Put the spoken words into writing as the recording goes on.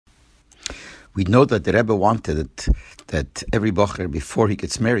We know that the Rebbe wanted that every bocher, before he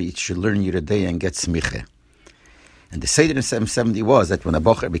gets married, should learn Yoreh De'ah and get smicha. And the Seder in 770 was that when a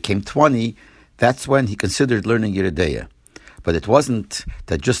bocher became 20, that's when he considered learning Yoreh De'ah. But it wasn't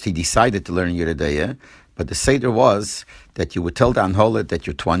that just he decided to learn Yoreh De'ah, but the Seder was that you would tell the Anhola that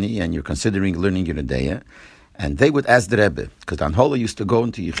you're 20 and you're considering learning Yoreh De'ah, and they would ask the Rebbe, because the Anhola used to go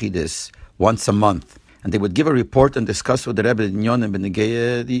into Yechidus once a month, and they would give a report and discuss with the Rebbe the Nyonim and the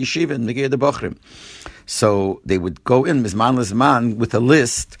yeshiva and the bochrim. So they would go in Mizman Lizman with a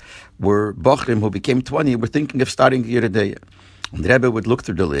list where bochrim who became 20 were thinking of starting Yoreh De'ah. And the Rebbe would look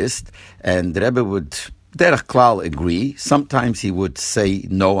through the list, and the Rebbe would, derech klal, agree. Sometimes he would say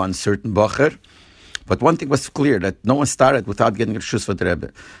no on certain bocher. But one thing was clear, that no one started without getting Reshus for the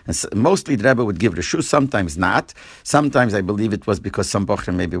Rebbe. And so, mostly the Rebbe would give Reshus, sometimes not. Sometimes I believe it was because some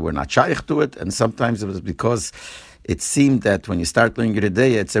bocher maybe were not shaykh to it, and sometimes it was because it seemed that when you start learning Yoreh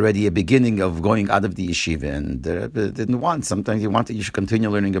De'ah, it's already a beginning of going out of the yeshiva, and the Rebbe didn't want. Sometimes he wanted you should continue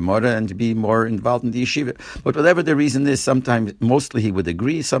learning Gemara and to be more involved in the yeshiva. But whatever the reason is, sometimes, mostly he would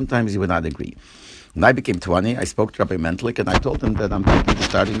agree, sometimes he would not agree. When I became 20, I spoke to Rabbi Mentlik, and I told him that I'm thinking of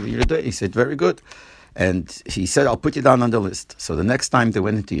starting the Yoreh De'ah. He said, very good. And he said, I'll put you down on the list. So the next time they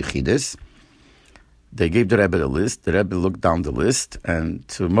went into Yechidus, they gave the Rebbe the list. The Rebbe looked down the list, and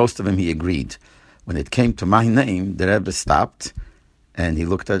to most of them he agreed. When it came to my name, the Rebbe stopped, and he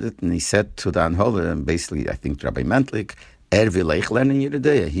looked at it, and he said to the Anhola, and basically, I think to Rabbi Mentlik, vileich learning Yoreh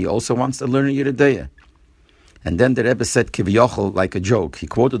De'ah. He also wants to learn Yoreh De'ah. And then the Rebbe said, Kivyochel, like a joke. He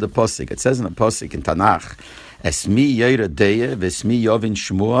quoted the Posik. It says in the Posik in Tanakh, Esmi Yoreh De'ah, Vesmi Yovin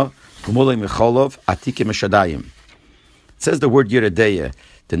Shmua, Kumulei Mecholov, Atike Meshadayim. It says the word Yoreh De'ah.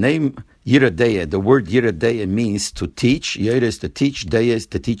 The name Yoreh De'ah, the word Yoreh De'ah means to teach. Yoreh is to teach, De'ah is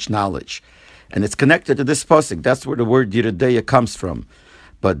to teach knowledge. And it's connected to this Posik. That's where the word Yoreh De'ah comes from.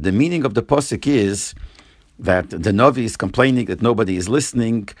 But the meaning of the Posik is that the Novi is complaining that nobody is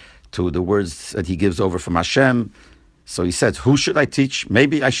listening to the words that he gives over from Hashem. So he says, who should I teach?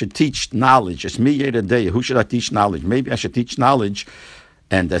 Maybe I should teach knowledge. It's me Yoreh De'ah. Who should I teach knowledge? Maybe I should teach knowledge.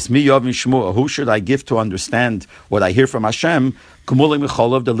 And as mi Yovin Shmua, who should I give to understand what I hear from Hashem? Kumulei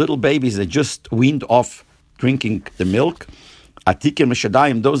Mecholov, the little babies that just weaned off drinking the milk. Atikim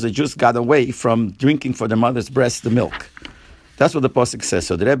Meshadayim, those that just got away from drinking for their mother's breast the milk. That's what the Pasuk says.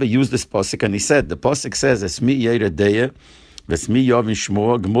 So the Rebbe used this Pasuk, and he said, the Pasuk says, es mi Yoreh De'ah, ves mi Yovin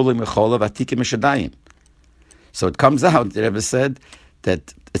Shmua, Kumulei Mecholov, Atikim Meshadayim. So it comes out, the Rebbe said,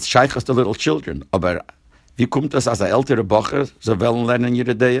 that it's shaychas to little children. Aber wie kommt das, als ein älterer Bocher so wollen lernen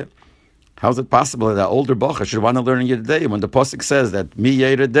Yoreh De'ah? How is it possible that an older Bocher should want to learn Yoreh De'ah when the Pasuk says that mi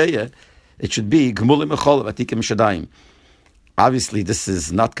Yoreh De'ah, it should be Gemulei Mechol Atikim Meshadayim. Obviously, this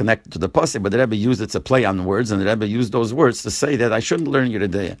is not connected to the Pasuk, but the Rebbe used it to play on words, and the Rebbe used those words to say that I shouldn't learn Yoreh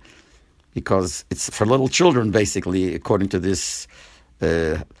De'ah, because it's for little children, basically, according to this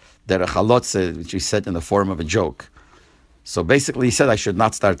derech halotze, which he said in the form of a joke. So basically, he said I should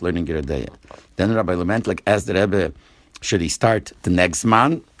not start learning Yoreh De'ah. Then Rabbi Lementlik asked the Rebbe, should he start the next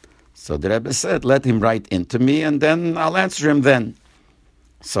man? So the Rebbe said, let him write into me, and then I'll answer him then.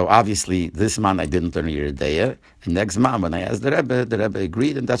 So obviously, this man I didn't learn Yoreh De'ah, and next man, when I asked the Rebbe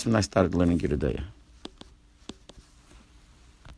agreed, and that's when I started learning Yoreh De'ah.